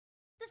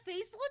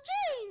face will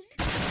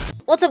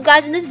change. What's up,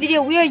 guys? In this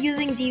video we are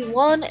using the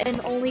one and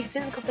only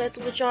physical pets,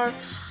 which are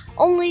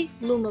only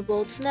Luma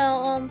bolts.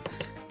 Now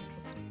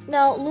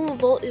Luma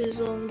bolt is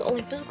the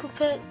only physical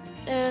pet,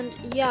 and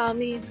yeah, I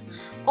mean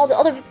all the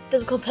other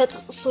physical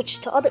pets switch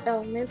to other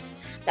elements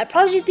that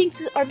Prodigy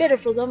thinks are better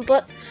for them,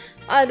 but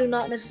I do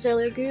not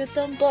necessarily agree with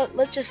them. But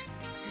let's just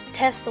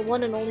test the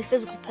one and only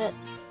physical pet.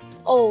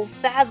 Oh,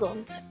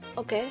 Fathom.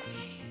 Okay.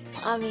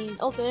 I mean,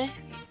 okay.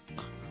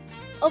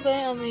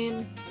 I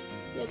mean,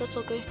 yeah, that's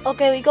okay.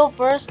 Okay, we go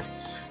first.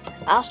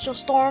 Astral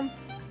Storm.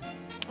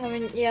 I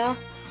mean, yeah.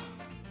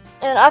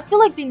 And I feel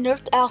like they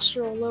nerfed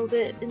Astral a little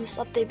bit in this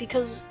update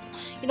because,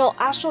 you know,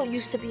 Astral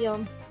used to be,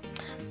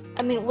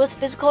 I mean, with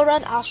physical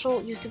around,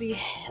 Astral used to be,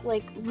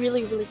 like,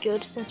 really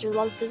good since there's a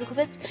lot of physical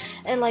pets.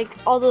 And, like,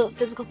 all the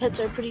physical pets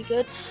are pretty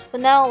good.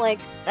 But now, like,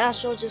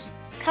 Astral just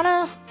kind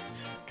of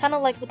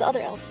like with the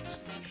other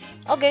elements.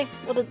 Okay,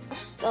 well, that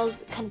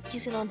was kind of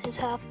decent on his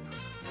half.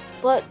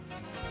 But,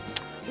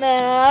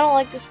 man, I don't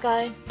like this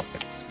guy.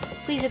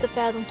 Please hit the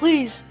Fathom,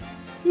 please.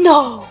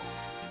 No!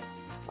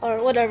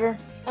 Or whatever,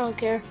 I don't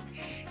care.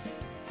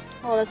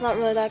 Oh, that's not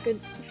really that good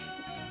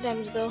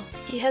damage though.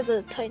 He has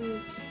a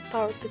Titan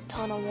Power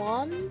Katana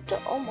wand.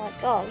 Oh my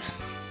god.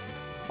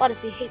 Why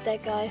does he hate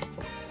that guy?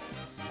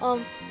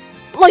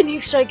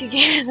 Lightning Strike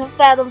again.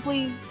 Fathom,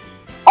 please.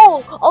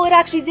 Oh, it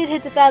actually did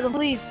hit the Fathom,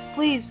 please.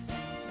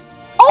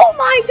 Oh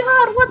my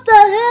god, what the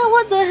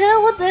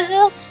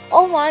hell?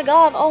 Oh my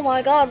god,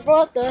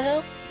 what the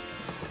hell?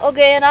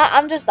 Okay, and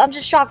I'm just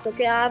shocked,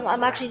 okay?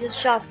 I'm actually just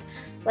shocked.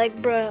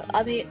 Like, bruh,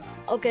 I mean,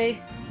 okay.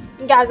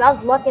 Guys, I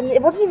was lucky, and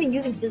it wasn't even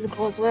using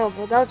physical as well,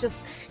 but that was just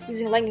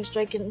using Lightning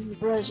Strike, and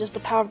bruh, it's just the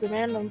power of the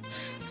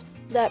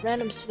that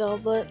random spell.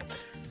 But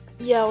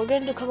yeah, we're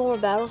gonna do a couple more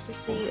battles to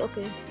see.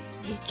 Okay,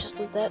 he just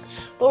did that.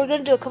 But we're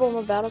gonna do a couple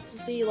more battles to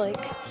see,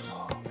 like,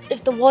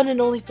 if the one and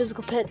only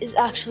physical pet is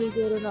actually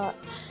good or not.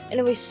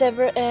 Anyway,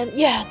 Sever, and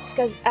yeah, this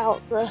guy's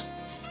out, bruh.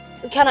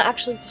 We kind of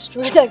actually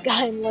destroyed that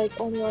guy in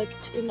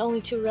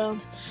only 2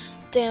 rounds.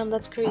 Damn,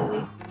 that's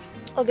crazy.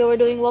 Okay, we're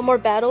doing one more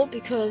battle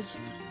because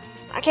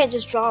I can't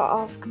just draw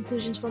off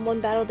conclusions from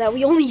one battle that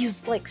we only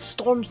use like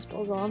storm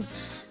spells on.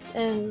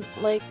 And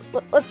like,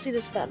 let's see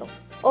this battle.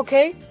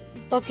 Okay,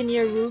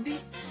 Buccaneer Ruby.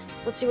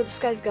 Let's see what this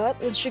guy's got.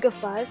 Win streak of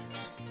 5.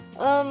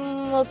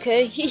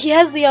 Okay, he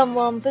has the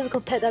physical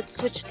pet that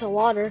switched to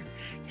water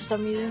for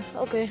some reason.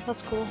 Okay,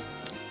 that's cool.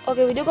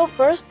 Okay, we do go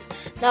first.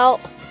 Now,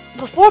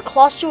 before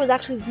Claustro was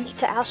actually weak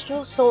to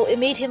Astral, so it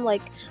made him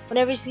like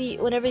whenever you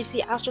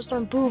see Astral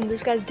Storm, boom,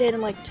 this guy's dead in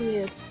like 2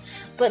 hits.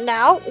 But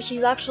now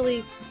he's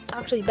actually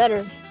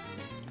better,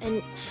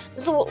 and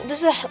this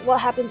is what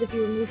happens if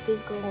you remove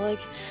physical.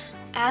 Like,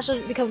 Astral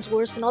becomes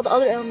worse, and all the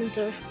other elements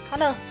are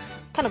kind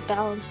of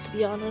balanced, to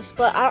be honest.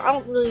 But I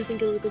don't really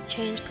think it was a good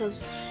change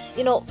because,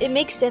 you know, it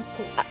makes sense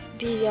to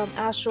be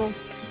Astral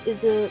is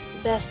the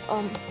best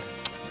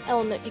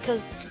element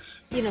because,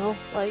 you know,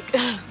 like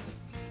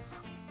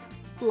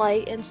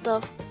light and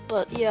stuff.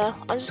 But yeah,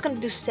 I'm just gonna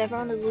do 7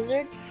 on the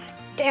lizard.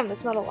 Damn,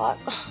 that's not a lot.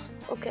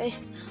 Okay,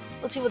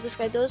 let's see what this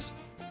guy does.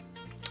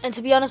 And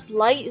to be honest,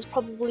 light is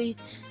probably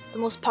the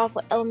most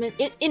powerful element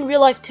in real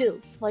life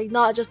too, like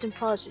not just in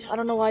Prodigy. I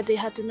don't know why they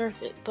had to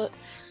nerf it, but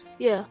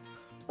yeah.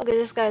 Okay,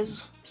 this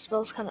guy's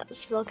spell kind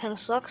of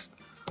sucks.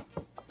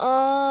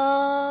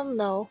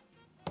 No.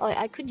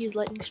 I could use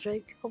Lightning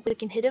Strike. Hopefully I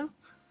can hit him.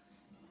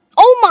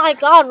 Oh my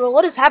god, bro,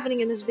 what is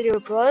happening in this video,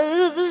 bro?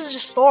 This is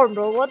just Storm,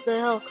 bro. What the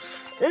hell?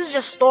 This is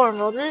just Storm,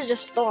 bro. This is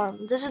just Storm.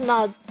 This is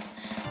not...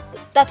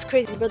 That's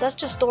crazy, bro. That's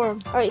just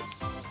Storm. Alright,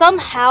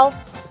 somehow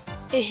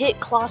it hit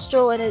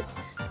Claustro and it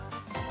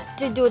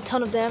did do a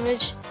ton of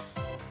damage.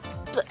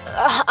 But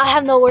I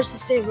have no words to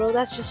say, bro.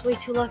 That's just way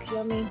too lucky.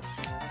 I mean,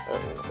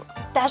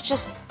 that's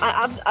just...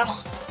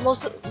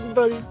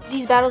 bro,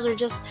 these battles are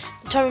just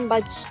determined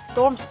by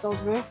Storm spells,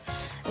 bro.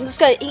 And this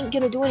guy ain't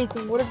gonna do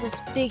anything. What is this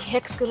big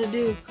Hex gonna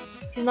do?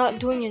 He's not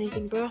doing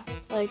anything, bro.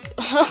 Like,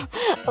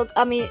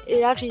 I mean,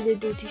 it actually did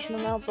do a decent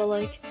amount, but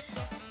like,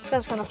 this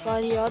guy's kind of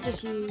fried here. I'll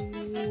just use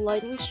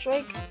Lightning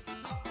Strike.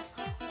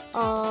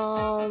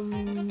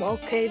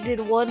 Okay, did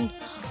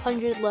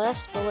 100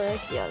 less, but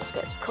like, yeah, this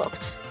guy's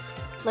cooked.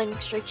 Lightning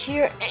Strike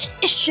here, and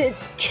it should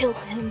kill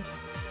him.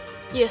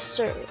 Yes,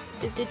 sir,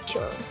 it did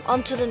kill him.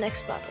 On to the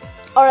next battle.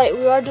 Alright,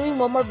 we are doing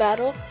one more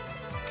battle,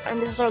 and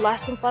this is our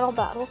last and final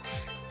battle.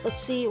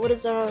 Let's see, what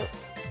is our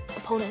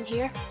opponent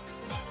here?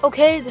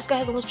 Okay, this guy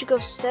has a win streak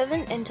of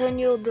 7.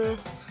 Antonio the...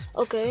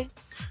 Okay.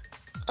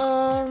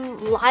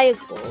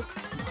 Liable.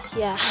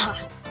 Yeah,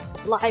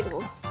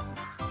 Liable.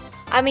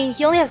 I mean,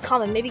 he only has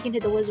common. Maybe he can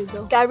hit the wizard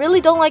though. I really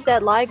don't like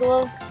that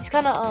Liable. He's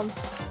kind of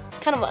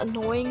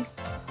annoying.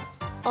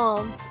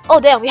 Oh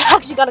damn, we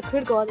actually got a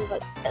critical on it,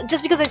 but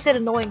just because I said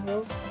annoying,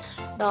 bro.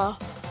 Nah.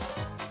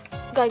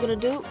 What guy gonna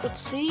do?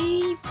 Let's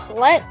see,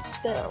 plant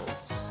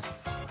spells.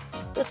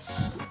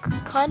 That's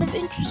kind of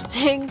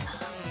interesting.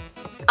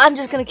 I'm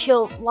just gonna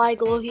kill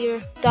Ligo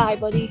here. Die,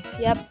 buddy.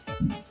 Yep.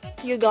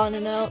 You're gone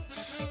and out.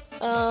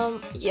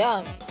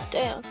 Yeah,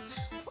 damn.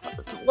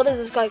 What is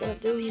this guy gonna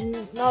do? He's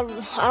not...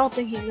 I don't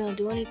think he's gonna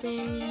do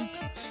anything.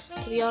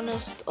 to be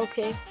honest.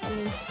 Okay, I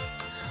mean,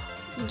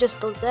 he just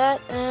does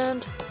that,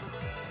 and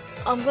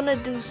I'm gonna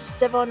do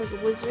Sevon as a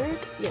wizard.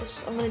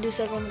 Yes, I'm gonna do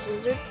Sevon as a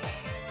wizard.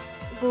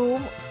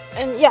 Boom,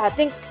 and yeah, I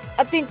think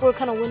we're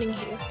kind of winning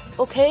here.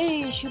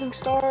 Okay, shooting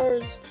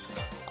stars.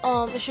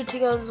 It should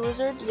take out his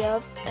wizard.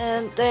 Yep,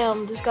 and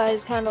damn, this guy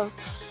is kind of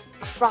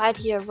fried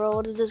here, bro.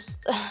 What is this?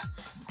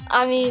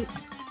 I mean,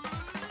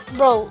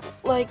 bro,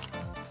 like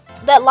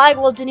that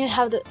Ligo didn't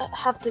even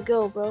have to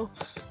go, bro.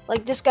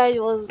 Like this guy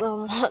was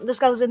this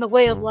guy was in the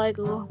way of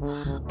Ligo.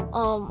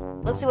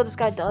 Let's see what this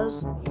guy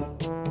does.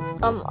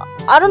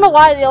 I don't know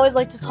why they always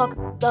like to target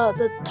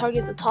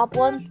the top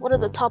one. What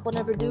did the top one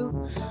ever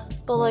do?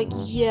 But like,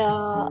 yeah,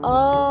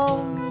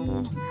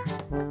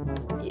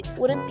 it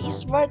wouldn't be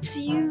smart to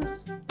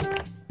use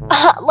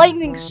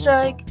lightning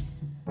strike.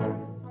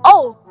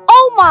 Oh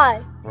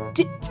my!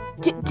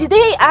 Do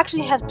they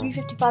actually have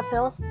 355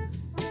 health?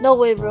 No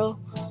way, bro.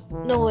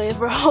 No way,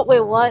 bro.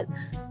 Wait, what?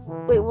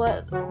 Wait,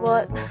 what?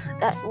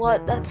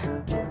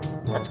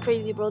 That's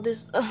crazy, bro.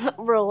 This,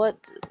 bro, what?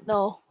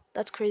 No,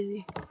 that's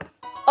crazy.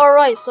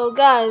 Alright, so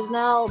guys,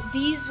 now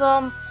these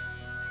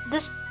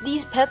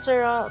pets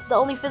are the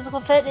only physical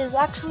pet is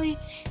actually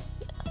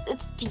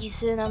it's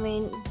decent. I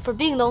mean, for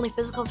being the only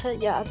physical pet,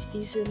 yeah, it's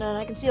decent, and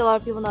I can see a lot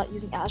of people not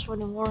using Astro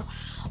anymore.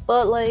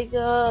 But like,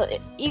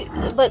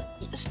 but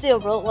still,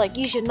 bro, like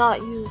you should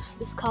not use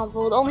this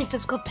combo. The only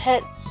physical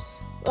pet,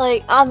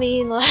 like, I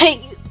mean,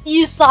 like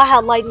you saw how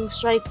Lightning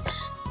Strike,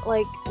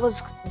 like,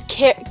 was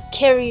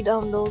carried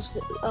those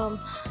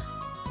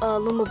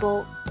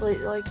Lumabolt.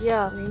 Like,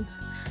 yeah, I mean.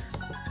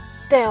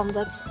 Damn,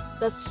 that's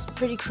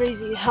pretty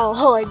crazy how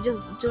like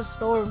just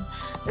Storm,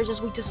 they're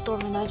just weak to Storm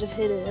and I just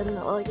hit it, and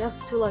like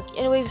that's too lucky.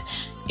 Anyways,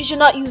 you should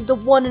not use the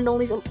one and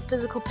only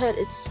physical pet.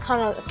 It's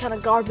kind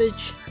of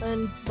garbage,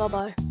 and bye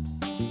bye.